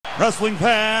Wrestling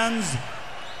fans,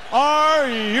 are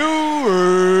you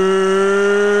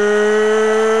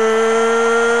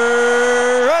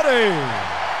ready?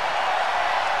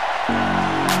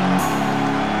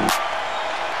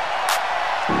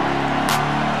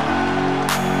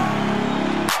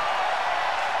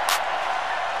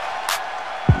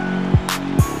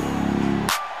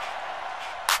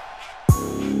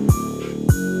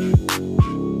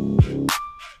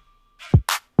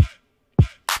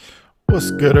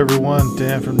 What's good, everyone?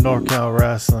 Dan from NorCal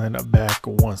Wrestling back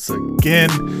once again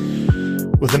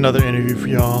with another interview for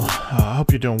y'all. I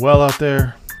hope you're doing well out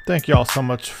there. Thank y'all so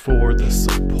much for the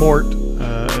support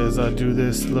as I do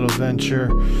this little venture.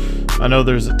 I know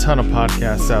there's a ton of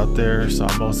podcasts out there, so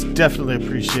I most definitely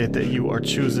appreciate that you are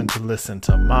choosing to listen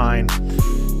to mine.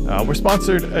 We're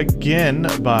sponsored again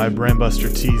by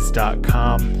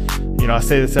BrainbusterTees.com. You know, I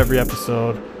say this every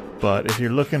episode, but if you're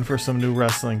looking for some new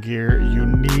wrestling gear, you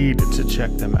need to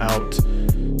check them out.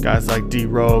 Guys like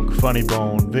D-Rogue, Funny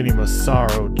Bone, Vinny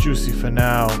Massaro, Juicy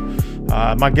Finau,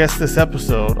 my guests this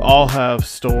episode all have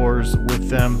stores with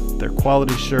them. They're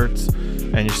quality shirts,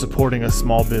 and you're supporting a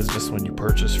small business when you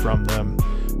purchase from them.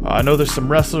 I know there's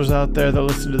some wrestlers out there that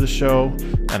listen to the show,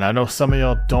 and I know some of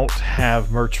y'all don't have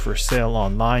merch for sale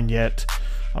online yet.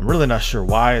 I'm really not sure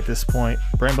why at this point.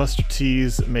 Brainbuster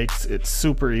Tees makes it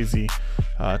super easy.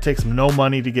 It takes no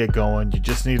money to get going. You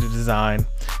just need a design.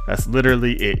 That's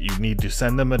literally it. You need to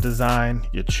send them a design.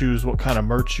 You choose what kind of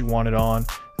merch you want it on.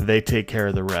 They take care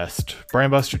of the rest.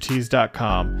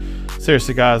 BrainbusterTees.com.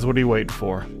 Seriously, guys, what are you waiting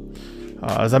for?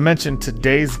 As I mentioned,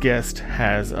 today's guest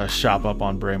has a shop up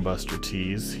on Brainbuster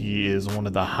Tees. He is one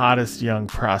of the hottest young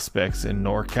prospects in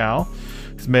NorCal.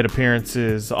 He's made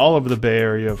appearances all over the Bay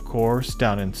Area, of course,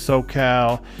 down in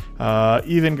SoCal.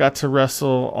 Even got to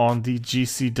wrestle on the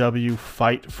GCW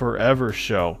Fight Forever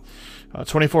show.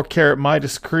 24 Karat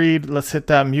Midas Creed. Let's hit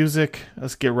that music.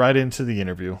 Let's get right into the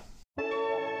interview.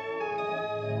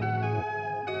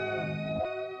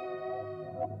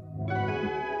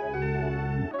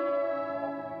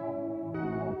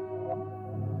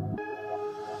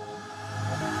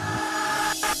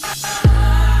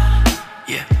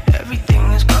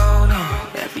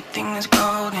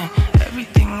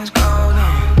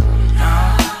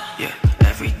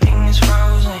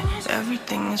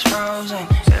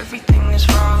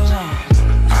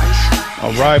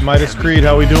 All right, Midas Creed,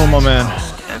 how we doing, my man?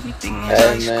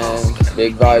 Hey, man,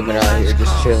 big vibing out here,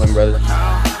 just chilling, brother.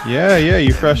 Yeah,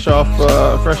 you fresh off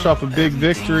a big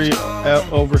victory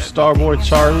over Starboy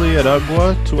Charlie at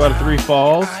Ugwa, 2 out of 3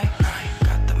 falls.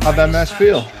 How'd that match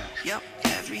feel?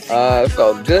 It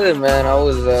felt good, man. I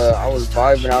was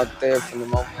vibing out there from the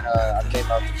moment I came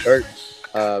out the curtain.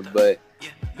 But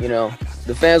you know,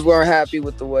 the fans weren't happy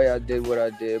with the way I did what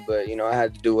I did, but you know, I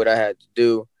had to do what I had to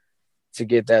do to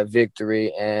get that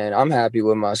victory, and I'm happy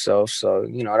with myself. So,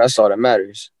 you know, that's all that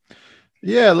matters.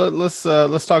 Yeah, let's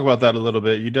talk about that a little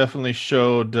bit. You definitely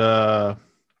showed I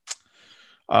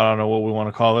don't know what we want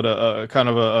to call it, a kind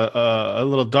of a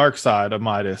little dark side of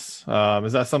Midas.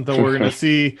 Is that something we're going to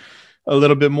see a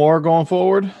little bit more going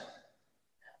forward?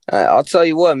 I'll tell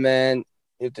you what, man,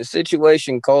 if the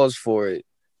situation calls for it,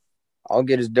 I'll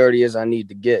get as dirty as I need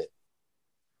to get.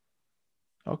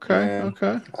 Okay.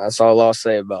 That's all I'll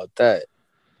say about that.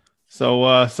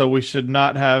 So we should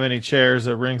not have any chairs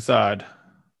at ringside.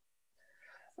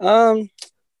 I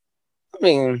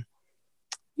mean,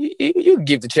 you can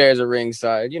keep the chairs at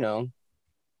ringside, you know.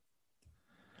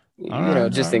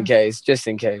 Just in case. Just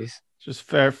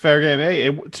fair game.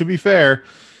 Hey, to be fair,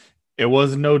 it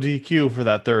was no DQ for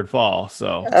that third fall.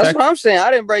 So that's what I'm saying. I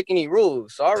didn't break any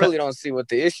rules, so I really don't see what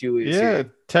the issue is. Yeah,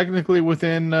 here. Technically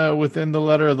within the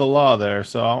letter of the law there.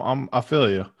 So I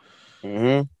feel you.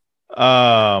 Mm-hmm.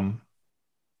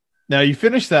 Now you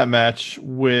finished that match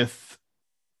with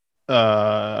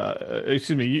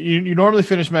excuse me. You normally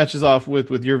finish matches off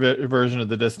with your version of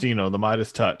the Destino, the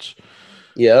Midas Touch.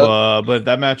 Yeah. But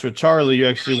that match with Charlie, you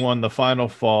actually won the final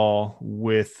fall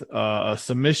with a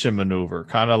submission maneuver,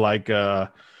 kind of like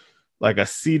a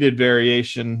seated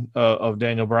variation of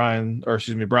Brian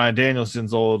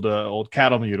Danielson's old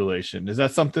cattle mutilation. Is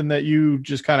that something that you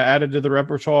just kind of added to the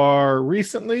repertoire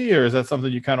recently, or is that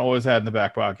something you kind of always had in the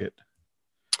back pocket?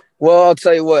 Well, I'll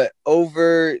tell you what,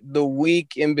 over the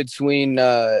week in between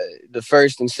the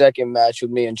first and second match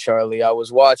with me and Charlie, I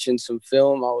was watching some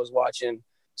film. I was watching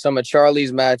some of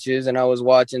Charlie's matches, and I was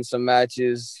watching some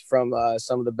matches from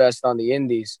some of the best on the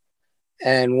indies.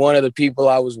 And one of the people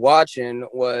I was watching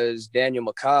was Daniel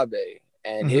Makabe,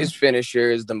 and his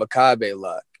finisher is the Makabe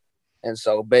lock. And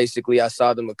so basically I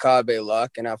saw the Makabe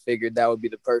lock, and I figured that would be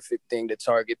the perfect thing to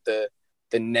target the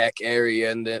the neck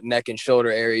area and the neck and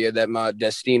shoulder area that my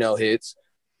Destino hits.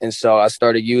 And so I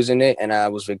started using it, and I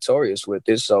was victorious with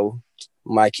it. So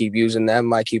might keep using that,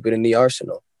 might keep it in the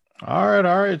arsenal. All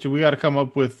right. We got to come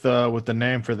up with the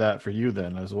name for that for you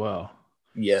then as well.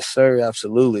 Yes, sir.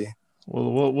 Absolutely.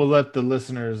 We'll let the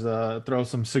listeners throw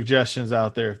some suggestions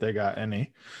out there if they got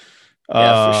any.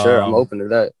 Yeah, for sure. I'm open to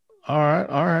that. All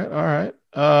right.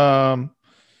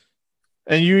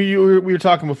 And we were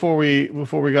talking before we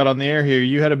got on the air here.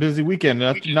 You had a busy weekend,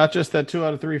 not just that 2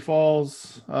 out of 3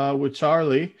 falls with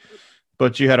Charlie,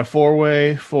 but you had a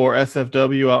 4-way for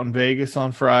SFW out in Vegas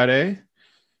on Friday.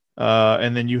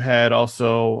 And then you had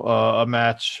also a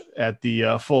match at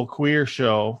the Full Queer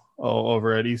show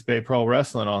over at East Bay Pro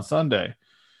Wrestling on Sunday.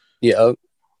 Yeah.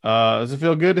 Does it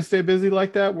feel good to stay busy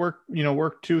like that? Work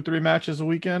 2-3 matches a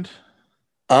weekend?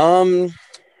 I'll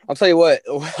tell you what,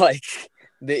 like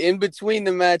the in between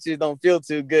the matches don't feel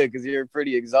too good because you're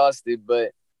pretty exhausted.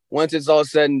 But once it's all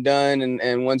said and done,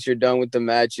 and once you're done with the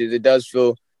matches, it does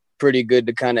feel pretty good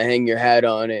to kind of hang your hat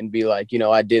on it and be like,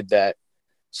 I did that.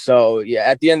 So yeah,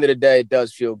 at the end of the day, it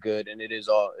does feel good, and it is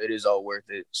all worth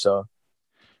it. So,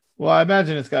 well, I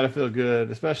imagine it's got to feel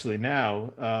good, especially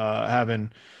now,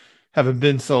 having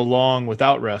been so long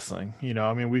without wrestling.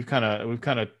 I mean, we've kind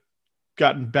of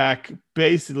gotten back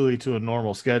basically to a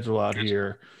normal schedule out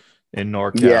here in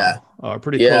NorCal.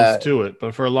 Pretty close to it,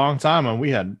 but for a long time, we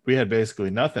had basically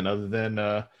nothing other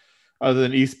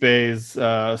than East Bay's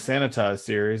Sanitized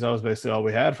series. That was basically all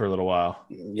we had for a little while.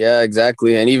 Yeah,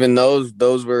 exactly. And even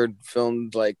those were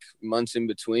filmed like months in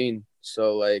between.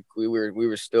 So like we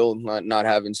were still not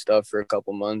having stuff for a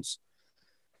couple months.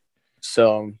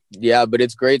 So yeah, but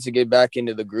it's great to get back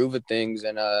into the groove of things.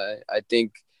 And I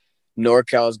think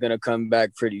NorCal is going to come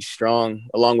back pretty strong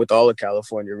along with all of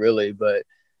California, really. But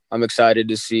I'm excited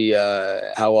to see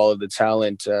how all of the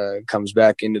talent comes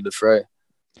back into the fray.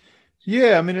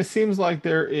 Yeah, I mean, it seems like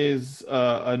there is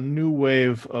a new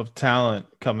wave of talent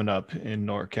coming up in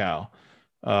NorCal.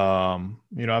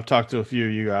 I've talked to a few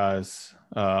of you guys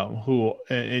who,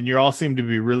 and you all seem to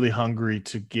be really hungry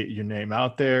to get your name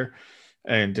out there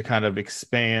and to kind of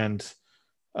expand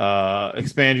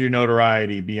your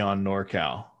notoriety beyond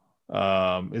NorCal.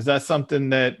 Is that something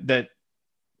that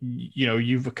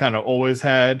you've kind of always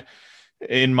had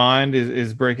in mind?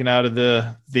 Is breaking out of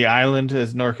the island,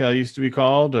 as NorCal used to be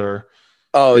called, or?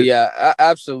 Oh yeah,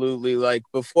 absolutely. Like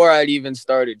before I'd even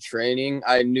started training,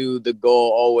 I knew the goal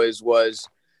always was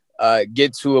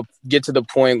get to the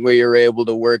point where you're able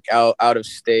to work out of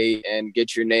state and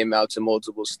get your name out to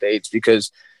multiple states, because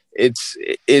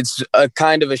it's a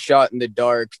kind of a shot in the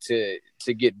dark to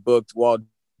get booked while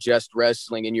just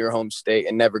wrestling in your home state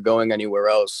and never going anywhere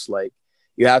else. Like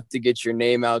you have to get your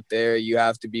name out there. You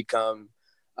have to become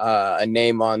a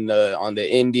name on the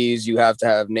indies. You have to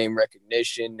have name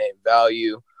recognition, name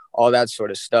value, all that sort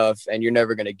of stuff. And you're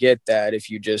never going to get that if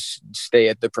you just stay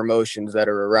at the promotions that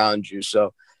are around you.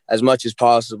 So as much as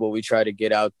possible, we try to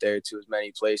get out there to as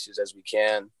many places as we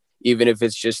can, even if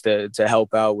it's just to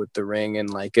help out with the ring and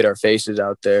like get our faces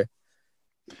out there.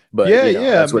 But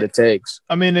that's what it takes.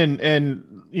 I mean,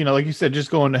 and like you said, just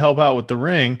going to help out with the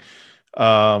ring,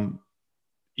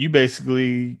 you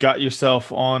basically got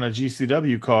yourself on a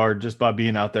GCW card just by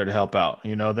being out there to help out.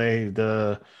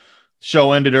 The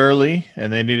show ended early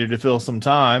and they needed to fill some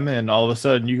time, and all of a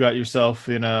sudden you got yourself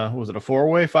in a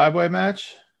 4-way, 5-way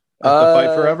match at the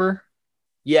Fight Forever?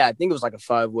 Yeah, I think it was like a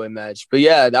 5-way match. But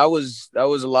yeah, that was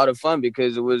a lot of fun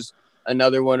because it was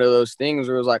another one of those things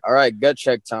where it was like, all right, gut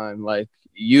check time. Like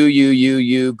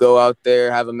you go out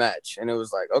there, have a match. And it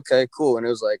was like, okay, cool. And it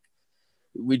was like,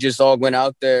 we just all went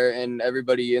out there and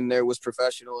everybody in there was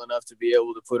professional enough to be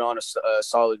able to put on a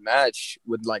solid match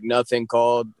with like nothing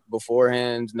called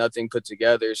beforehand, nothing put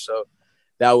together. So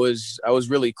that was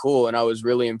really cool. And I was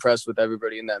really impressed with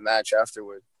everybody in that match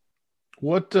afterward.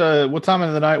 What time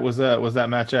of the night was that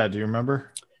match at? Do you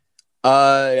remember?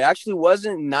 It actually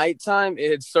wasn't nighttime. It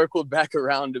had circled back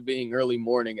around to being early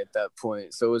morning at that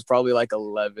point. So it was probably like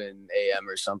 11 a.m.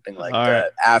 or something like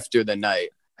that after the night.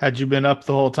 Had you been up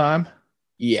the whole time?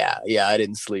 Yeah. I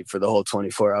didn't sleep for the whole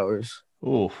 24 hours.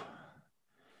 Ooh.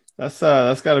 That's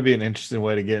got to be an interesting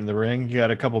way to get in the ring. You got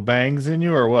a couple bangs in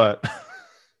you or what?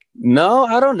 No,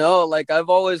 I don't know. Like I've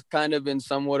always kind of been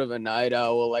somewhat of a night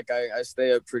owl. Like I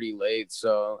stay up pretty late.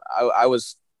 So I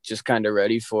was just kind of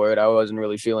ready for it. I wasn't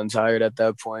really feeling tired at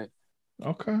that point.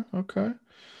 Okay.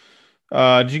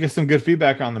 Did you get some good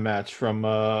feedback on the match from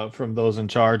those in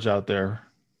charge out there?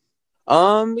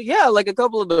 Yeah, like a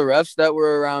couple of the refs that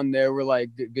were around there were like,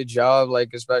 good job,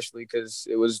 like especially because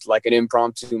it was like an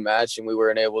impromptu match and we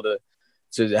weren't able to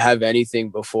to have anything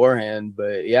beforehand.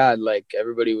 But yeah, like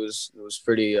everybody was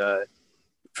pretty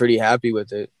happy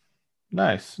with it.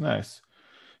 Nice, nice.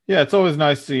 Yeah, it's always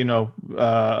nice to,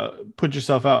 put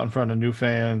yourself out in front of new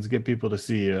fans, get people to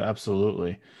see you.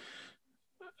 Absolutely.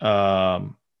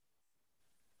 Um,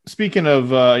 Speaking of,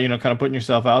 kind of putting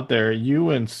yourself out there,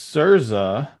 you and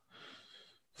Surza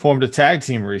formed a tag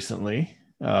team recently,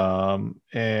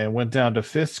 and went down to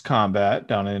Fist Combat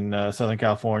down in Southern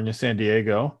California, San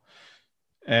Diego,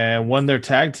 and won their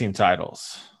tag team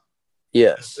titles.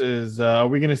 Yes. Are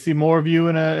we going to see more of you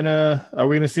are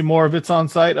we going to see more of It's On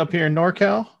Site up here in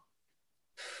NorCal?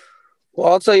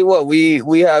 Well, I'll tell you what,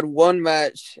 we had one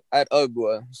match at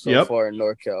UGWA so far in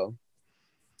NorCal.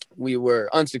 We were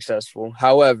unsuccessful.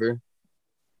 However,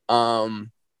 we're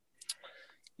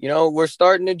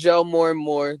starting to gel more and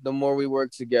more the more we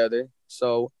work together.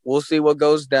 So we'll see what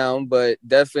goes down. But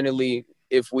definitely,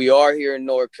 if we are here in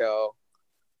NorCal,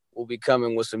 we'll be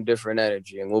coming with some different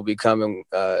energy. And we'll be coming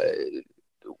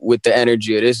with the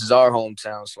energy of this is our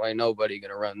hometown. So ain't nobody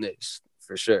going to run this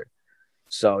for sure.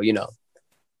 So,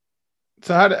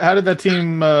 So how did that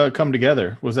team come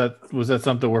together? Was that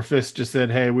something where Fist just said,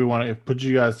 "Hey, we want to put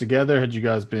you guys together"? Had you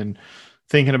guys been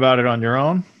thinking about it on your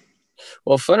own?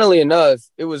 Well, funnily enough,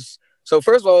 it was so.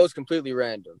 First of all, it was completely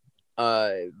random,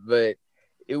 but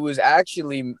it was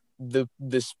actually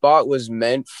the spot was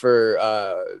meant for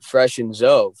Fresh and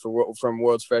Zoe from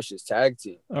World's Freshest Tag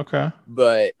Team. Okay,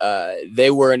 but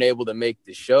they weren't able to make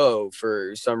the show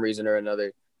for some reason or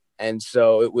another. And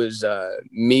so it was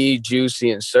me, Juicy,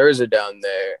 and Surza down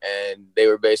there. And they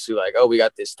were basically like, oh, we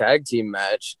got this tag team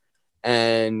match.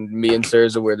 And me and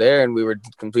Surza were there, and we were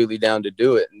completely down to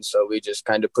do it. And so we just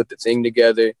kind of put the thing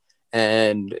together.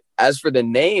 And as for the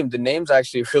name's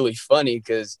actually really funny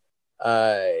because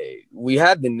we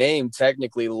had the name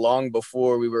technically long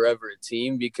before we were ever a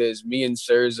team, because me and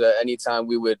Surza, anytime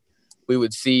we would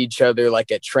see each other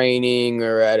like at training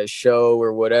or at a show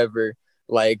or whatever,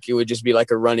 like it would just be like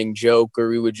a running joke, or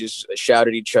we would just shout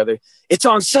at each other, "It's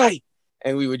on site."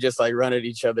 And we would just like run at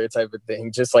each other type of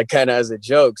thing, just like kind of as a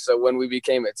joke. So when we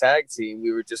became a tag team,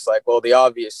 we were just like, well, the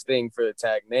obvious thing for the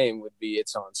tag name would be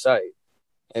It's On Site.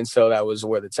 And so that was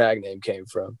where the tag name came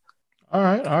from. All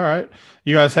right.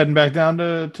 You guys heading back down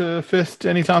to Fist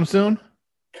anytime soon?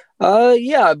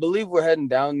 Yeah, I believe we're heading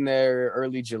down there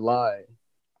early July.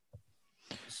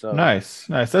 So nice.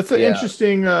 That's an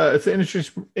interesting. It's an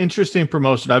interesting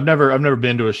promotion. I've never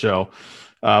been to a show,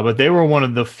 but they were one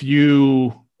of the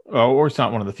few, or it's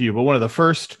not one of the few, but one of the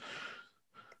first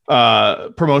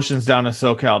promotions down in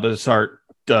SoCal to start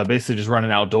basically just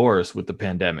running outdoors with the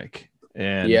pandemic,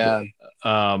 and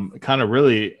kind of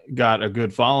really got a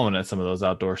good following at some of those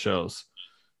outdoor shows.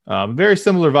 Very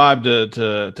similar vibe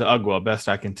to UGWA, best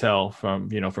I can tell from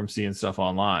seeing stuff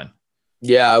online.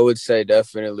 Yeah, I would say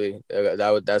definitely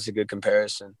that's a good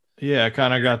comparison. Yeah,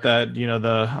 kind of got that,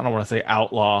 I don't want to say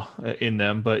outlaw in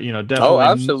them, but definitely. Oh,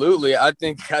 absolutely. I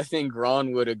think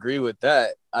Ron would agree with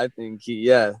that. I think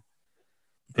yeah,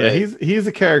 he's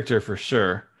a character for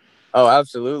sure. Oh,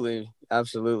 absolutely. I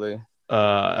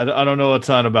don't know a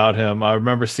ton about him. I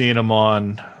remember seeing him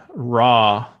on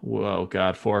Raw. Oh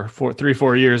God,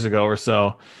 4 years ago or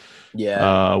so.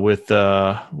 Yeah. With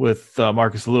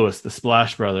Marcus Lewis, the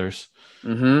Splash Brothers.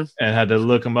 Mm-hmm. And had to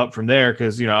look him up from there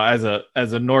because as a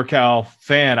NorCal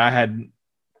fan, I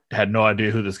had no idea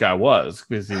who this guy was,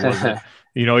 because he wasn't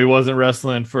he wasn't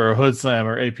wrestling for Hood Slam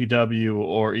or APW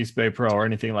or East Bay Pro or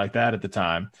anything like that at the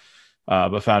time,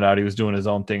 but found out he was doing his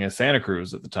own thing in Santa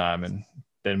Cruz at the time, and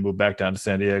then moved back down to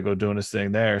San Diego doing his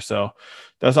thing there. So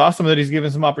that's awesome that he's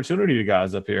giving some opportunity to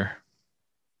guys up here.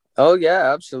 Oh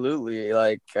yeah, absolutely.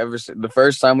 Like the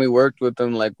first time we worked with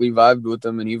him, like we vibed with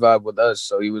him and he vibed with us.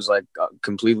 So he was like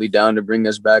completely down to bring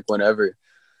us back whenever.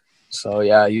 So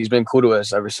yeah, he's been cool to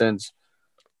us ever since.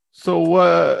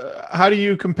 So how do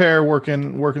you compare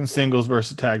working singles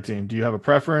versus tag team? Do you have a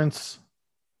preference?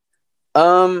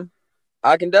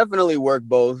 I can definitely work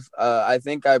both. I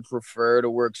think I prefer to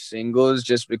work singles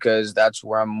just because that's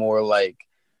where I'm more like,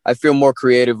 I feel more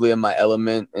creatively in my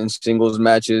element in singles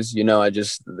matches.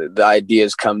 The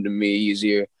ideas come to me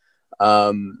easier.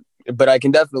 But I can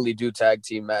definitely do tag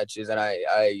team matches, and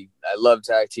I love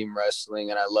tag team wrestling,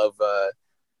 and I love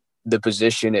the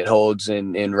position it holds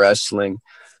in wrestling.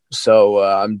 So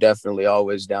I'm definitely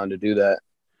always down to do that.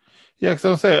 Yeah, because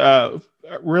I'll say,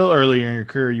 real early in your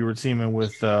career, you were teaming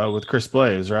with Chris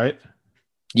Blaze, right?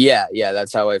 Yeah,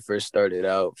 that's how I first started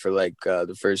out for like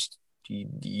the first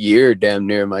year damn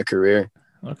near my career.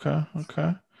 Okay.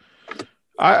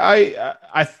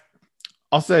 I'll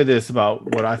say this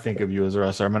about what I think of you as a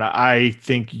wrestler. I mean, I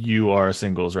think you are a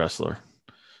singles wrestler.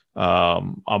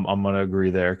 I'm going to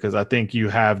agree there because I think you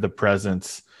have the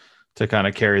presence to kind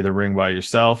of carry the ring by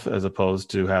yourself as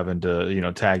opposed to having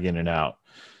to, tag in and out.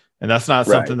 And that's not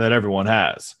Right. something that everyone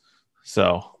has.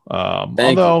 So, Thank you.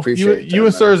 although Appreciate that,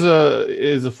 USR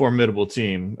is a formidable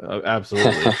team,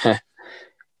 absolutely. man.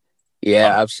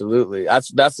 Yeah, Uh, absolutely.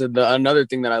 Another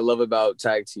thing that I love about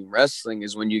tag team wrestling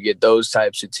is when you get those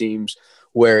types of teams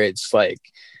where it's like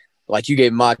you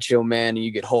get Macho Man and you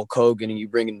get Hulk Hogan and you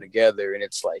bring them together and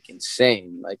it's like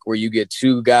insane. Like where you get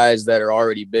two guys that are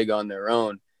already big on their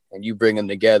own and you bring them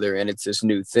together and it's this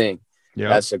new thing. yeah.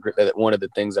 That's one of the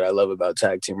things that I love about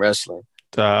tag team wrestling.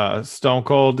 Stone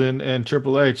Cold and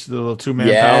Triple H, the little 2-man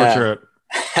power Yeah. trip,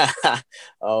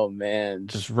 Oh man.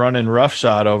 just running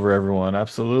roughshod over everyone.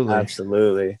 Absolutely.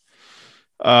 Absolutely.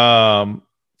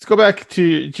 Let's go back to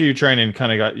your training.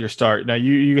 Kind of got your start. Now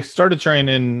you started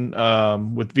training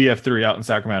with VF3 out in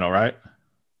Sacramento, right?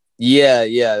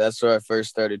 Yeah. That's where I first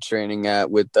started training at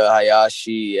with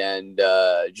Hayashi and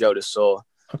Joe DeSoul.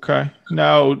 Okay.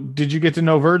 Now, did you get to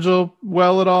know Virgil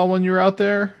well at all when you were out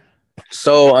there?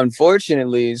 So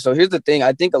unfortunately, here's the thing.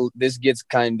 I think this gets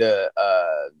kind of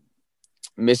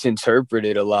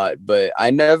misinterpreted a lot, but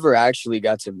I never actually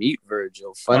got to meet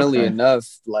Virgil. Funnily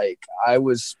enough, like I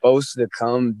was supposed to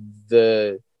come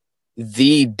the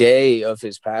day of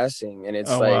his passing, and it's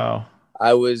Wow.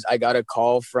 I got a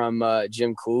call from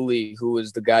Jim Cooley, who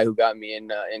was the guy who got me in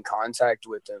contact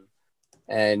with him.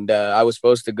 And I was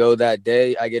supposed to go that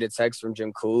day. I get a text from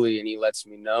Jim Cooley and he lets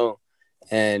me know.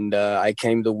 And I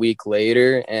came the week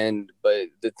later. But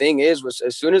the thing was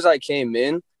as soon as I came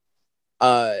in,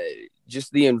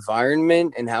 just the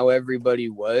environment and how everybody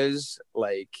was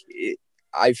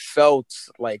I felt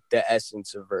like the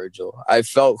essence of Virgil. I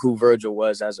felt who Virgil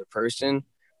was as a person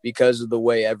because of the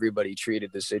way everybody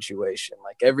treated the situation.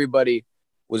 Like everybody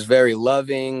was very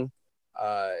loving.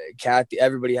 Kathy,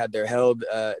 everybody had their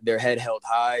head held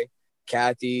high.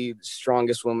 Kathy, the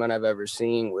strongest woman I've ever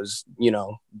seen, was,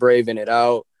 braving it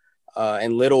out.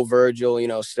 And little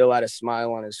Virgil, still had a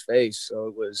smile on his face. So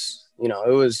it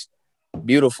was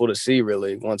beautiful to see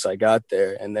really once I got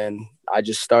there. And then I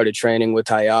just started training with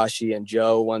Hayashi and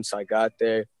Joe once I got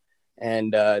there.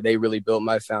 And they really built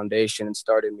my foundation and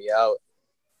started me out.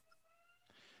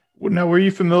 Now, were you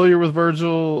familiar with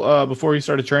Virgil before you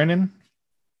started training?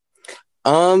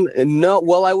 No.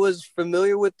 Well, I was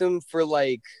familiar with them for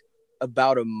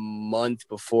about a month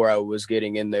before I was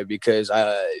getting in there because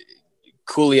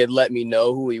Cooley had let me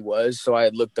know who he was, so I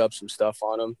had looked up some stuff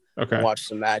on him, and watched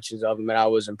some matches of him, and I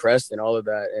was impressed and all of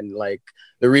that. And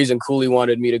the reason Cooley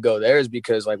wanted me to go there is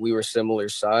because we were similar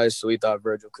size, so he thought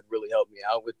Virgil could really help me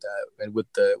out with that, and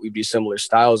we'd be similar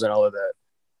styles and all of that.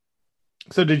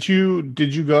 So did you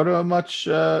go to much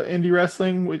indie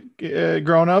wrestling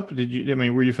growing up?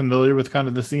 Were you familiar with kind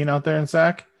of the scene out there in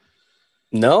Sac?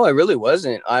 No, I really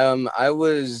wasn't. I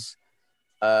was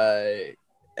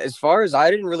as far as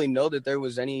I didn't really know that there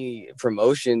was any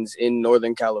promotions in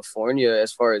Northern California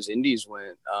as far as indies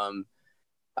went.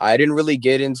 I didn't really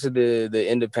get into the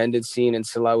independent scene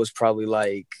until I was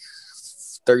probably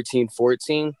 13,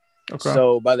 14. Okay.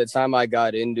 So by the time I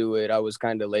got into it, I was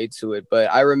kind of late to it. But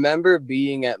I remember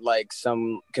being at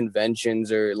some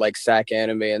conventions or SAC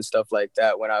anime and stuff like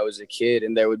that when I was a kid,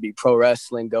 and there would be pro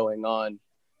wrestling going on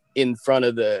in front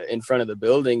of the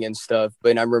building and stuff.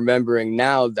 But I'm remembering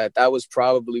now that was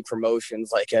probably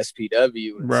promotions like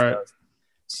SPW and stuff.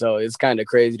 So it's kind of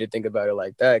crazy to think about it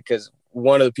like that, because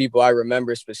one of the people I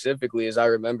remember specifically is I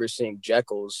remember seeing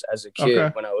Jekyll's as a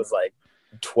kid when I was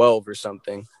 12 or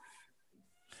something.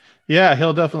 Yeah,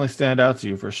 he'll definitely stand out to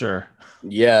you for sure.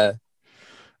 Yeah.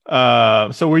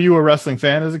 So were you a wrestling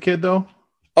fan as a kid though?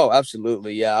 Oh,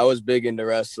 absolutely. Yeah, I was big into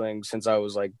wrestling since I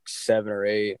was 7 or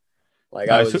 8.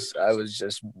 Nice. I was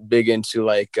just big into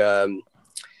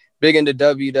big into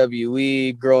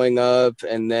WWE growing up,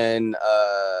 and then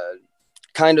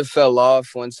kind of fell off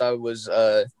once I was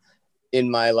in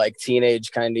my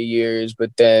teenage kind of years.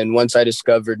 But then once I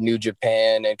discovered New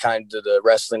Japan and kind of the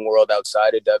wrestling world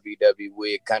outside of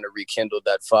WWE, it kind of rekindled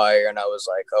that fire, and I was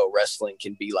like, oh, wrestling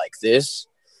can be like this.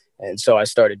 And so I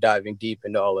started diving deep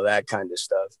into all of that kind of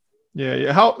stuff.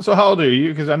 Yeah. How old are you?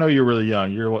 Because I know you're really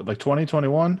young. You're what, 20,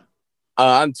 21?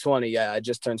 I'm 20. Yeah, I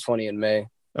just turned 20 in May.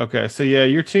 Okay, so yeah,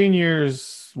 your teen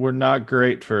years were not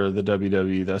great for the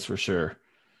WWE, that's for sure.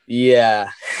 Yeah.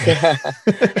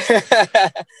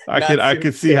 I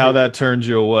could see how that turned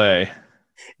you away.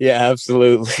 Yeah,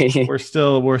 absolutely. We're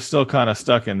still kind of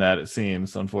stuck in that, it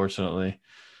seems, unfortunately.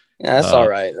 Yeah, that's all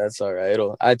right. That's all right.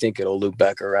 I think it'll loop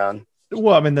back around.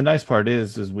 Well, I mean, the nice part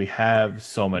is we have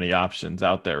so many options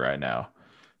out there right now.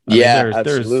 I mean, Yeah, there's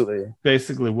absolutely.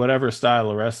 basically whatever style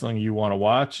of wrestling you want to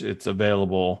watch, it's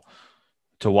available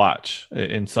to watch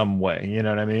in some way. You know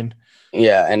what I mean?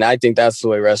 Yeah, and I think that's the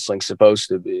way wrestling's supposed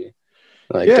to be.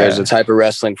 Like, there's a Yeah, type of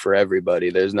wrestling for everybody.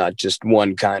 There's not just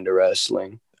one kind of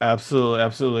wrestling. absolutely,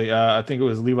 absolutely. I think it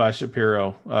was Levi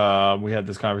Shapiro. We had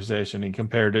this conversation. He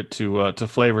compared it to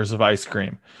flavors of ice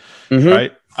cream. Mm-hmm.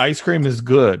 Right? Ice cream is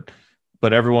good,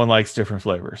 but everyone likes different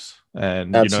flavors.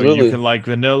 And you Absolutely. can like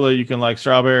vanilla, you can like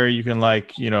strawberry, you can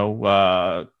like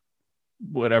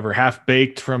whatever half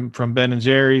baked from Ben and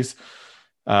Jerry's.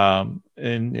 And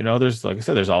there's, like I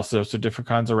said, there's all sorts of different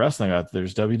kinds of wrestling out there.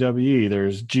 There's WWE,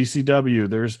 there's GCW,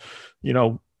 there's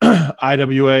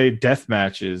IWA death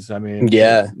matches. I mean,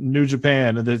 Yeah. New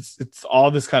Japan. And it's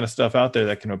all this kind of stuff out there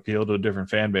that can appeal to a different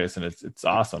fan base, and it's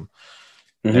awesome.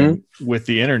 Mm-hmm. And with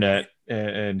the internet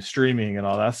and streaming and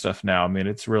all that stuff now, I mean,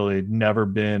 it's really never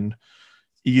been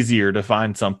easier to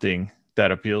find something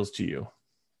that appeals to you.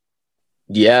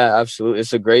 Yeah, absolutely.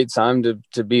 It's a great time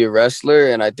to be a wrestler,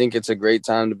 and I think it's a great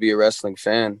time to be a wrestling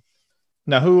fan.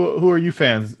 Now, who are you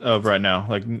fans of right now?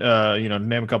 Like,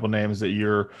 name a couple names that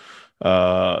you're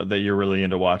really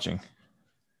into watching.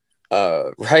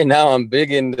 Right now I'm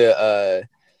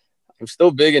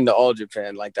still big into All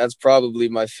Japan. Like, that's probably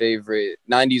my favorite.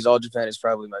 90s All Japan is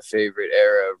probably my favorite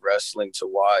era of wrestling to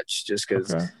watch, just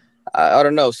because Okay. I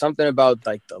don't know, something about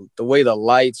like the way the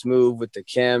lights move with the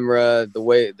camera, the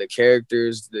way the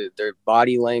characters, their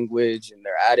body language and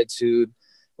their attitude.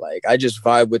 Like, I just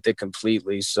vibe with it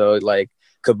completely. So like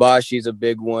Kabashi's a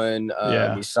big one.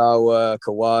 Yeah. Misawa,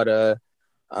 Kawada,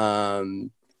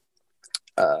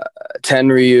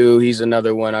 Tenryu, he's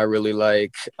another one I really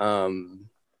like. And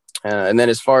then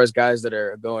as far as guys that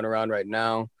are going around right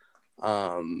now,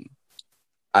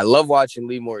 I love watching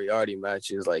Lee Moriarty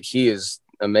matches. Like, he is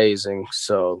amazing.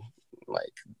 So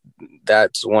like,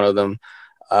 that's one of them.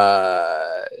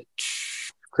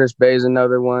 Chris Bay's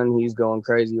another one. He's going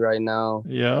crazy right now.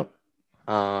 Yep.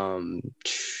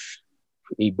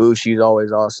 Ibushi's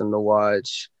always awesome to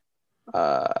watch.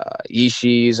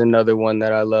 Ishii's another one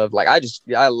that I love. Like,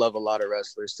 I love a lot of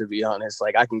wrestlers, to be honest.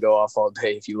 Like, I can go off all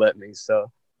day if you let me.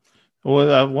 So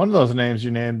Well, one of those names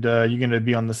you named, you're going to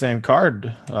be on the same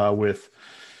card with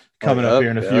coming up here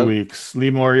in a few weeks.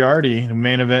 Lee Moriarty,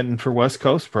 main eventing for West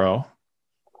Coast Pro.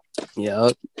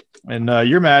 Yep. And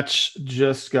your match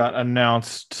just got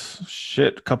announced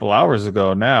a couple hours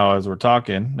ago now as we're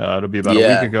talking. It'll be about a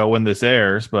week ago when this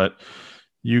airs, but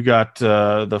you got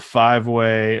the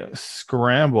 5-way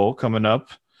scramble coming up.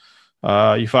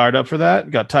 You fired up for that?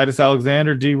 Got Titus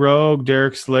Alexander, D-Rogue,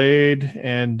 Derek Slade,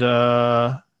 and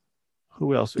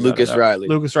who else? Lucas Riley.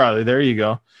 Lucas Riley. There you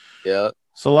go. Yeah.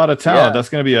 So a lot of talent. Yeah. That's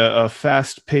going to be a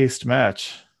fast-paced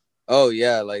match. Oh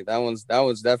yeah, like that one's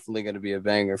definitely going to be a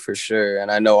banger for sure. And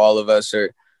I know all of us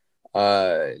are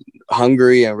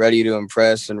hungry and ready to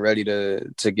impress and ready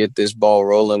to get this ball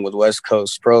rolling with West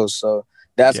Coast Pro. So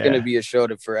that's going to be a show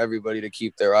for everybody to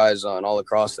keep their eyes on all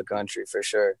across the country for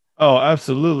sure. Oh,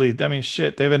 absolutely. I mean,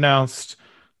 shit, they've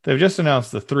just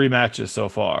announced the 3 matches so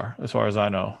far as I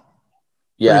know.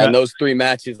 Yeah, and those 3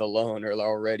 matches alone are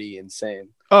already insane.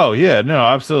 Oh yeah, no,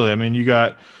 absolutely. I mean, you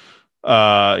got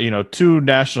 2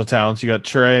 national talents. You got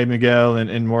Trey Miguel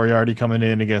and Moriarty coming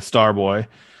in against Starboy.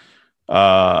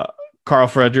 Carl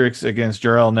Fredericks against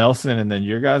Jarrell Nelson, and then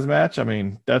your guys' match. I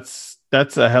mean, that's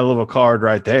a hell of a card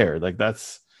right there. Like,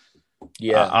 that's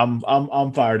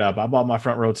I'm fired up. I bought my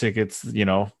front row tickets,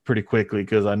 pretty quickly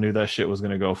because I knew that shit was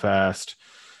gonna go fast.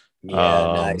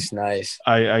 Yeah, nice.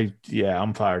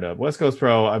 I'm fired up. West Coast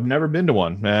Pro. I've never been to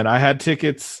one, man. I had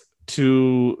tickets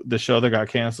to the show that got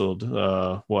canceled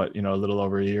a little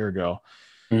over a year ago,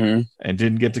 and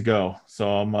didn't get to go. So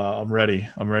I'm ready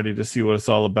to see what it's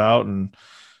all about. And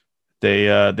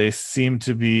they seem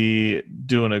to be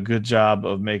doing a good job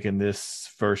of making this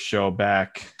first show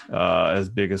back as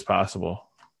big as possible.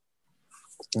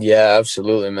 Yeah,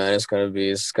 absolutely, man. It's gonna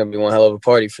be one hell of a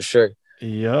party for sure.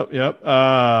 Yep.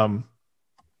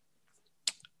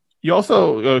 You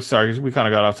also, sorry, we kind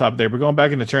of got off top there, but going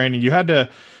back into training, you had to,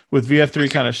 with VF3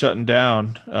 kind of shutting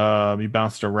down, you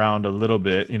bounced around a little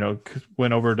bit,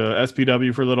 went over to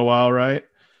SPW for a little while, right?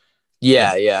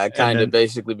 Yeah. I kind of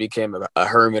basically became a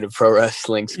hermit of pro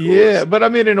wrestling schools. Yeah, but I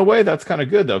mean, in a way, that's kind of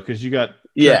good, though, because you got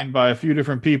trained by a few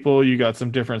different people. You got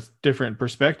some different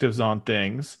perspectives on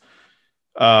things.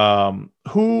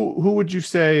 Who would you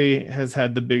say has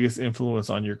had the biggest influence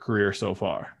on your career so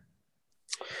far?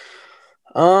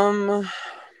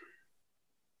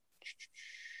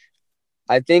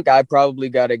 I think I probably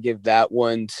got to give that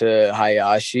one to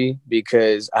Hayashi,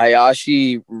 because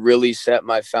Hayashi really set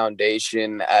my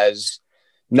foundation as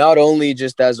not only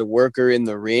just as a worker in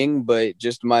the ring, but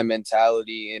just my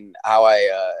mentality and how I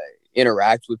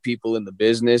interact with people in the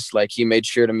business. Like he made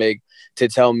sure to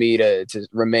tell me to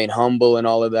remain humble and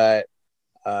all of that.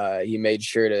 He made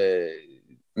sure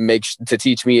to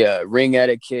teach me ring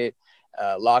etiquette,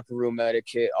 locker room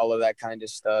etiquette, all of that kind of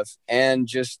stuff. And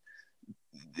just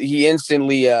he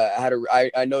instantly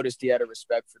I noticed he had a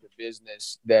respect for the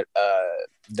business that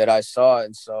I saw.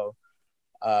 And so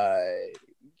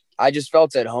I just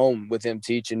felt at home with him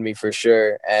teaching me for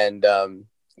sure. And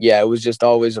yeah, it was just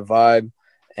always a vibe.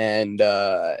 And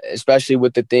especially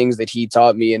with the things that he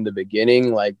taught me in the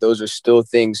beginning, like those are still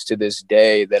things to this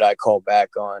day that I call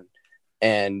back on.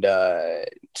 And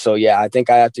so, yeah, I think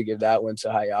I have to give that one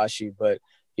to Hayashi. But,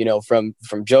 you know, from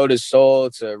Joe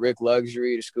DeSoul to Rick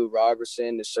Luxury to Scoot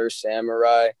Robertson to Sir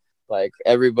Samurai, like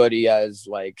everybody has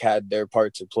like had their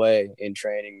part to play in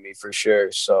training me for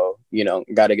sure. So, you know,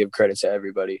 got to give credit to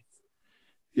everybody.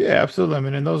 Yeah, absolutely. I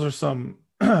mean, and those are some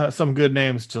some good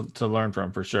names to learn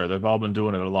from for sure. They've all been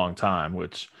doing it a long time,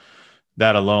 which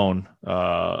that alone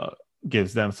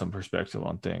gives them some perspective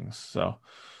on things. So,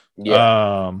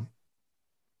 Yeah.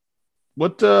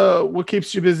 what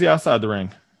keeps you busy outside the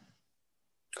ring?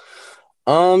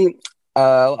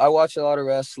 I watch a lot of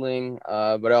wrestling,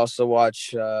 but I also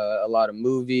watch a lot of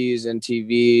movies and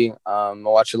TV. I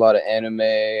watch a lot of anime.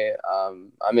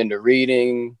 I'm into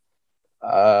reading.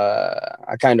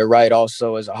 I kind of write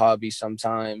also as a hobby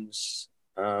sometimes.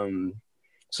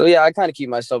 So yeah, I kind of keep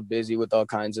myself busy with all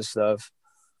kinds of stuff.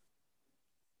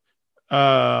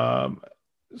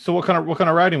 So what kind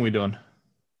of writing we doing?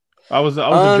 I was a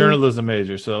Um, journalism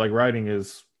major, so like writing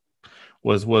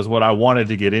was what I wanted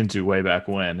to get into way back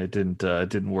when. It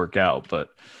didn't work out, but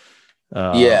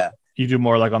uh, yeah, you do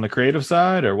more like on the creative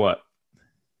side or what?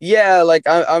 yeah, like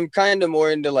I'm kind of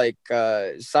more into like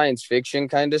science fiction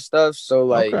kind of stuff. So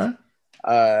like Okay.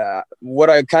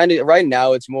 what I kind of right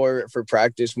now it's more for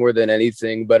practice more than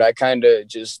anything, but I kind of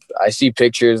just I see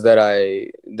pictures that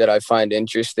I find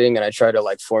interesting and I try to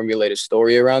like formulate a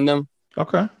story around them.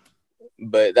 Okay.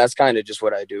 But that's kind of just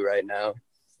what I do right now,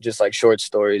 just like short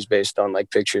stories based on like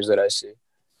pictures that I see.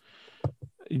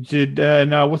 Did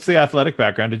now what's the athletic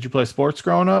background? Did you play sports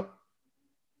growing up?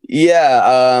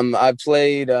 Yeah, I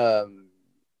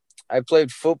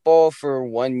played football for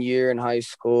 1 year in high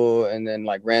school and then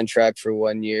like ran track for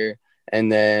 1 year.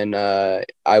 And then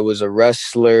I was a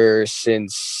wrestler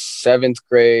since seventh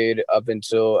grade up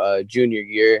until junior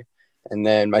year. And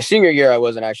then my senior year, I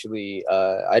wasn't actually,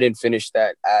 I didn't finish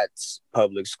that at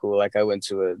public school. Like I went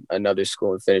to another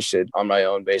school and finished it on my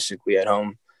own, basically at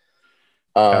home.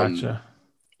 Um, Gotcha.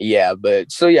 yeah,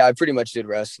 but so yeah, I pretty much did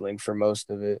wrestling for most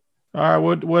of it. All right.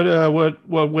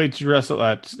 What weight did you wrestle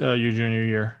at your junior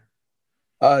year?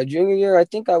 Junior year, I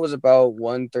think I was about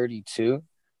 132.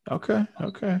 Okay.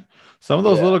 Okay. Some of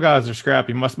those Yeah. little guys are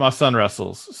scrappy. My son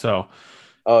wrestles, so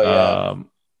Oh yeah. um,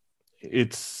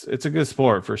 it's a good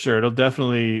sport for sure. It'll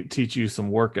definitely teach you some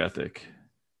work ethic.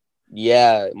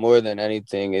 Yeah, more than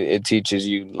anything, it teaches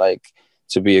you like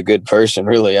to be a good person,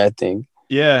 really, I think.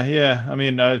 Yeah, yeah. I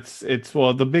mean, it's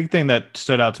well, the big thing that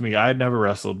stood out to me, I had never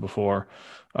wrestled before.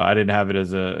 I didn't have it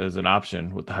as an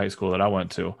option with the high school that I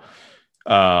went to.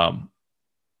 Um,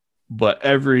 but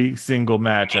every single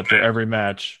match, after every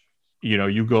match, you know,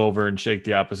 you go over and shake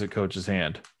the opposite coach's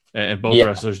hand, and both Yeah.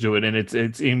 wrestlers do it, and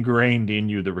it's ingrained in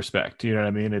you the respect. You know what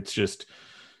I mean? It's just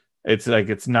it's like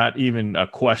it's not even a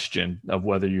question of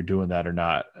whether you're doing that or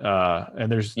not.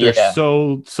 And there's Yeah.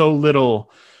 so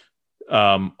little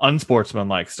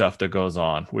unsportsmanlike stuff that goes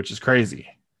on, which is crazy.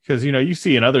 Because you know, you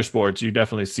see in other sports, you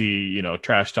definitely see, you know,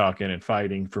 trash talking and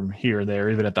fighting from here and there,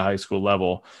 even at the high school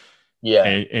level, Yeah.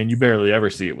 and you barely ever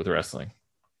see it with wrestling.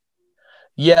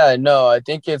 Yeah, no, I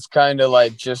think it's kind of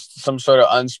like just some sort of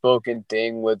unspoken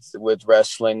thing with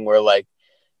wrestling where like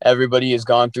everybody has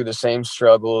gone through the same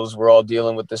struggles. We're all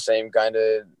dealing with the same kind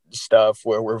of stuff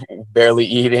where we're barely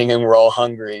eating and we're all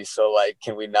hungry. So like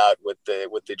can we not with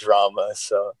the drama?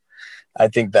 So I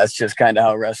think that's just kind of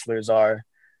how wrestlers are.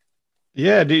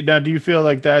 Yeah. Now, do you feel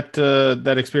like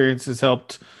that experience has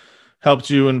helped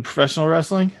you in professional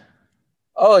wrestling?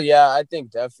 Oh yeah, I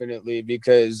think definitely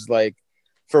because like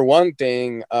for one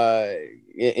thing,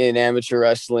 in amateur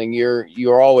wrestling,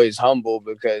 you're always humble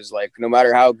because like no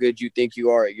matter how good you think you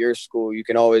are at your school, you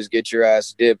can always get your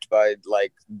ass dipped by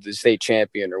like the state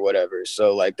champion or whatever.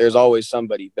 So like there's always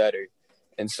somebody better.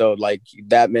 And so like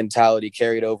that mentality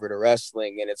carried over to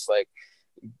wrestling and it's like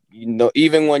you know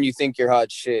even when you think you're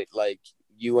hot shit, like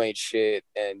you ain't shit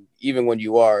and even when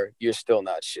you are, you're still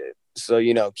not shit. So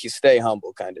you know, you stay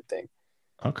humble kind of thing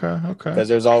Okay. Okay. because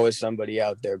there's always somebody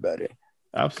out there better.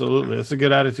 Absolutely. It's a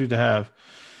good attitude to have.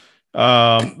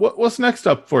 What's next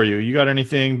up for you? You got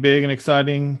anything big and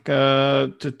exciting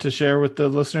to share with the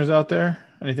listeners out there?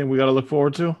 Anything we got to look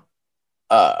forward to?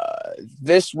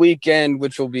 This weekend,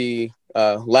 which will be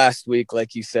last week,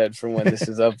 like you said, from when this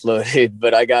is uploaded.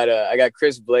 But I got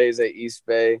Chris Blaze at East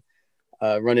Bay,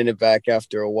 running it back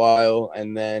after a while,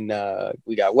 and then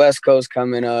we got West Coast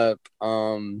coming up.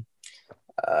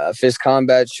 Fist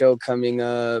Combat show coming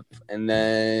up, and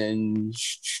then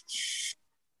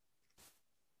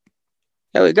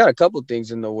yeah, we got a couple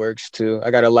things in the works too.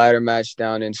 I got a ladder match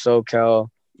down in SoCal.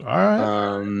 All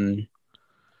right.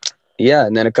 Yeah,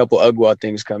 and then a couple UGWA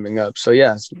things coming up. So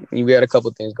yeah, we had a couple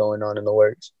things going on in the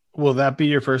works. Will that be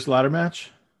your first ladder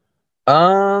match?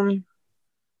 Let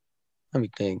me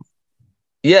think.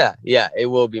 Yeah, it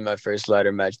will be my first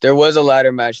ladder match. There was a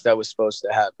ladder match that was supposed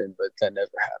to happen, but that never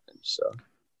happened. So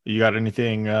you got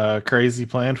anything crazy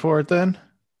planned for it then?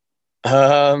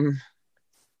 I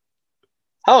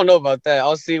don't know about that.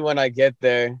 I'll see when I get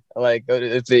there, like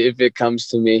if it comes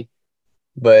to me.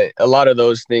 But a lot of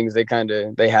those things, they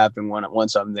happen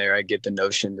once I'm there. I get the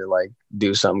notion to like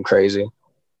do something crazy.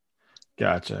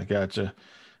 Gotcha. We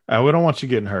don't want you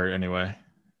getting hurt anyway.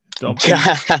 Don't be...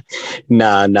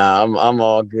 Nah. I'm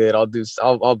all good. I'll be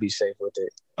safe with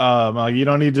it. You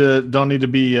don't need to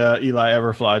be Eli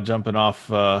Everfly jumping off,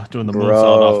 doing the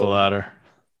moonsault off the ladder.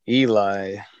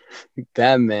 Eli,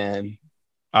 that man.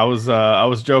 I was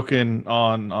joking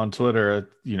on Twitter,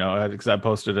 because I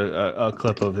posted a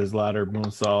clip of his ladder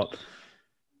moonsault,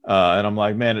 and I'm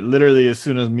like, man, literally as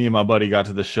soon as me and my buddy got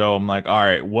to the show, I'm like, all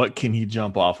right, what can he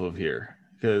jump off of here?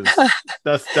 Because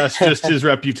that's just his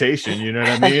reputation, you know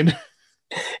what I mean?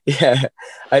 Yeah,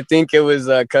 I think it was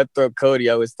Cutthroat Cody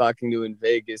I was talking to in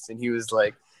Vegas, and he was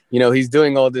like, he's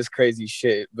doing all this crazy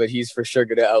shit, but he's for sure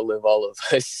gonna outlive all of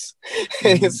us.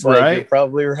 It's right? Like, you're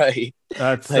probably right.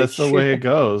 That's the way it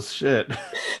goes. Shit.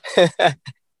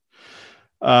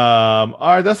 All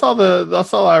right, that's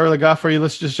all I really got for you.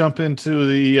 Let's just jump into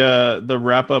the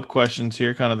wrap up questions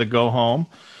here, kind of the go home.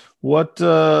 What's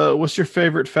your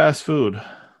favorite fast food?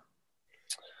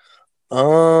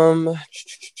 Great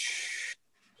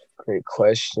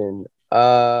question.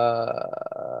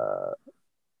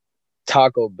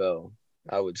 Taco Bell,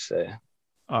 I would say.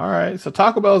 All right. So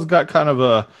Taco Bell's got kind of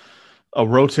a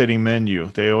rotating menu.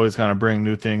 They always kind of bring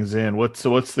new things in. What's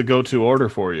the go-to order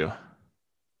for you?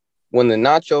 When the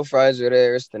nacho fries are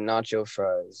there, it's the nacho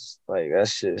fries. Like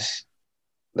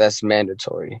that's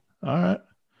mandatory. All right.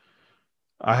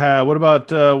 What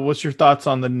about what's your thoughts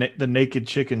on the naked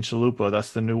chicken chalupa?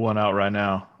 That's the new one out right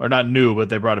now. Or not new, but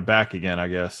they brought it back again, I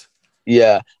guess.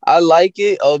 Yeah, I like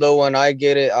it. Although when I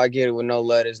get it with no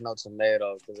lettuce, no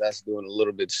tomato, because that's doing a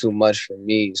little bit too much for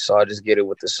me. So I just get it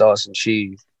with the sauce and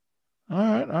cheese. All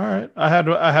right. I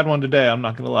had one today. I'm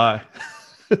not gonna lie.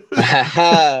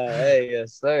 Hey,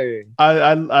 yes, sir.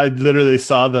 I literally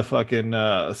saw the fucking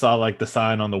like the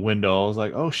sign on the window. I was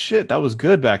like, oh shit, that was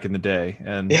good back in the day,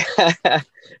 and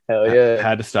hell yeah,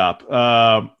 had to stop.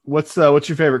 What's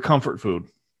your favorite comfort food?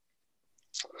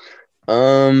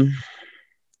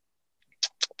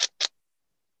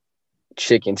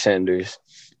 Chicken tenders.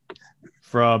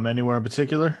 From anywhere in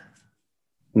particular?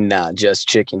 Nah, just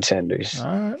chicken tenders.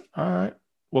 All right.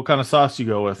 What kind of sauce you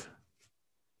go with?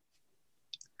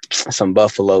 Some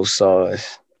buffalo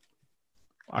sauce.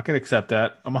 I can accept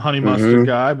that. I'm a honey mustard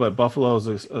guy, but buffalo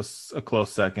is a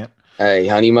close second. Hey,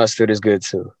 honey mustard is good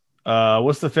too.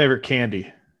 What's the favorite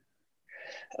candy?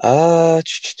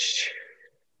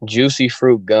 Juicy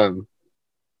fruit gum.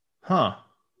 Huh.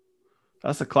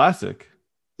 That's a classic.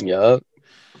 Yup.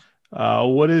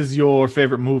 What is your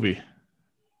favorite movie?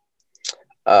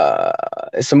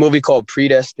 It's a movie called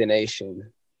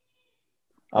Predestination.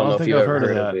 I don't think I've heard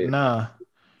of that. Nah.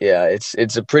 Yeah,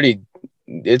 it's a pretty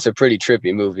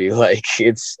trippy movie. Like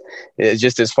it's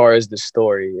just as far as the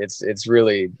story, it's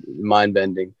really mind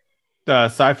bending.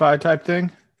 Sci-fi type thing.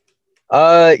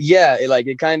 Yeah,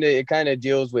 it kind of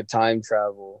deals with time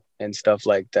travel and stuff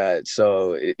like that.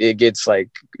 So it gets like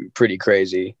pretty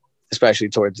crazy, especially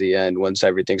towards the end once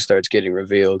everything starts getting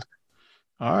revealed.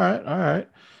 All right.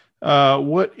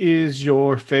 What is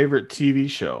your favorite TV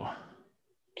show?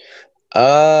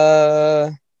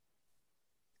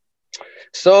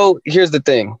 So here's the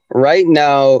thing. Right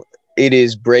now, it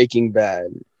is Breaking Bad,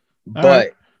 but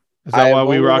right. Is that why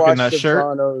we rocking that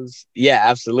Sopranos. Shirt? Yeah,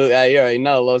 absolutely. You already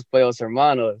know Los Pollos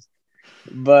Hermanos.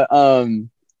 But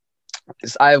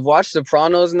I've watched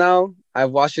Sopranos now.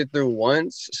 I've watched it through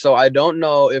once, so I don't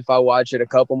know if I watch it a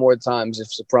couple more times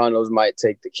if Sopranos might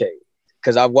take the cake.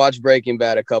 because I've watched Breaking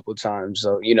Bad a couple times,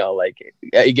 so you know, like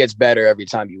it gets better every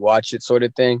time you watch it, sort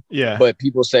of thing. Yeah. But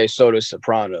people say so does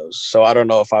Sopranos, so I don't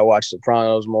know if I watch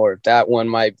Sopranos more, if that one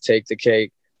might take the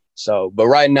cake. So, but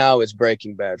right now it's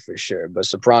Breaking Bad for sure, but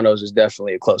Sopranos is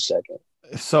definitely a close second.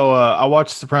 So I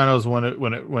watched Sopranos when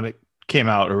it came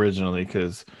out originally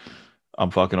because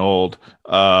I'm fucking old.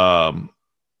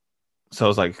 So it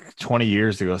was like 20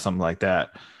 years ago, something like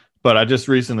that. But I just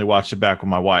recently watched it back with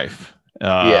my wife.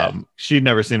 She'd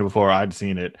never seen it before. I'd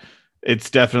seen it. It's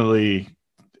definitely,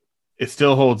 it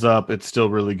still holds up. It's still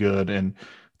really good. And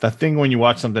the thing when you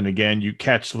watch something again, you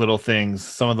catch little things,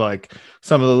 some of the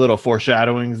little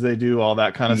foreshadowings they do, all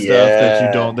that kind of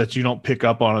stuff that you don't pick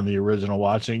up on in the original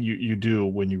watching. You do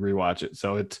when you rewatch it.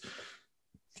 So it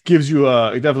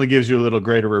definitely gives you a little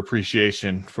greater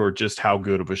appreciation for just how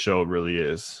good of a show it really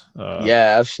is.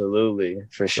 Yeah, absolutely,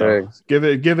 for sure. Give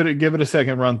it a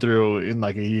second run through in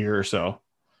like a year or so.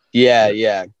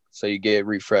 Yeah. So you get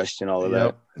refreshed and all of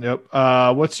that.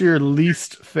 Yep. What's your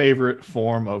least favorite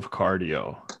form of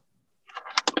cardio?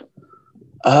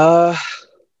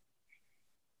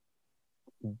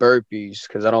 Burpees,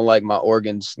 because I don't like my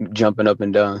organs jumping up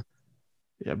and down.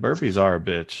 Yeah, burpees are a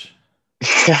bitch.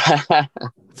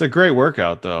 It's a great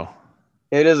workout, though.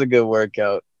 It is a good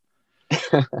workout.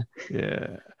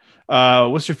 Yeah.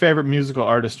 What's your favorite musical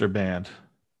artist or band?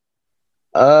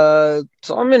 So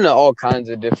I'm into all kinds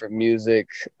of different music.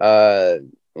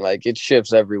 Like it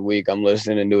shifts every week. I'm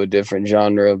listening to a different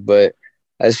genre, but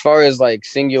as far as like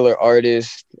singular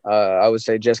artist, I would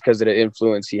say just because of the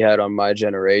influence he had on my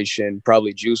generation,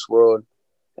 probably Juice WRLD.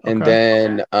 And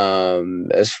then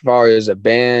as far as a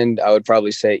band, I would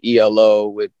probably say ELO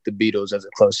with the Beatles as a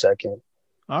close second.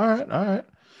 All right.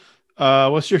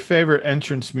 What's your favorite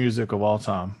entrance music of all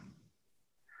time?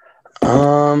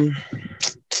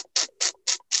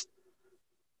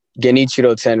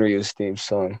 Genichiro Tenryu's theme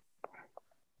song.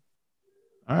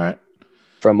 All right.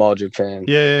 From All Japan.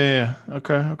 Yeah.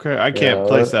 Okay. I can't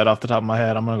place that off the top of my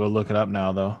head. I'm gonna go look it up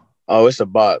now, though. Oh, it's a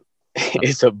bop.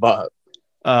 It's a bop.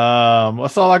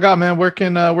 That's all I got, man. Where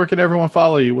can everyone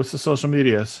follow you? What's the social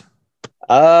medias?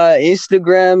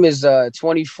 Instagram is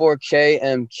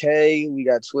 24KMK. We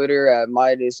got Twitter at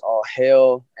Midas All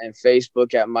Hail and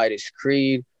Facebook at Midas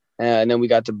Creed. And then we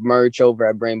got the merch over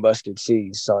at Brainbuster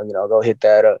Tees. So, go hit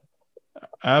that up.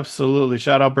 Absolutely.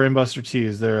 Shout out Brainbuster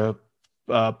Tees. They're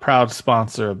a proud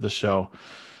sponsor of the show.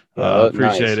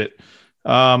 Appreciate it.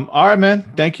 All right,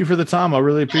 man. Thank you for the time. I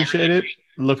really appreciate it.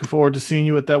 Looking forward to seeing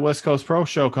you at that West Coast Pro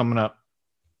show coming up.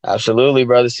 Absolutely,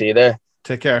 brother. See you there.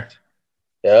 Take care.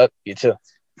 Yep, you too.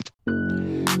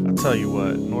 I'll tell you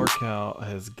what, NorCal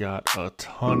has got a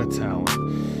ton of talent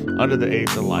under the age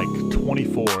of like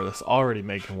 24 that's already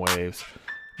making waves.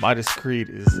 Midas Creed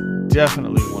is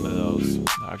definitely one of those.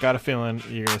 I got a feeling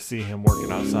you're going to see him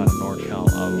working outside of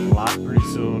NorCal a lot pretty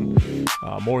soon,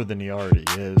 more than he already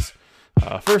is.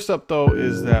 First up, though,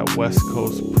 is that West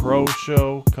Coast Pro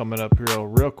show coming up here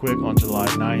real quick on July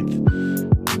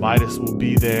 9th. Midas will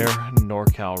be there.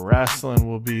 NorCal Wrestling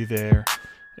will be there.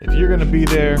 If you're going to be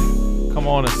there, come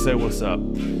on and say what's up.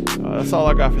 That's all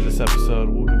I got for this episode.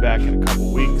 We'll be back in a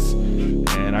couple weeks.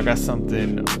 And I got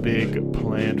something big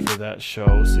planned for that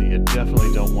show, so you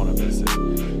definitely don't want to miss it.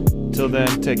 Until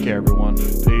then, take care, everyone.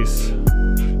 Peace.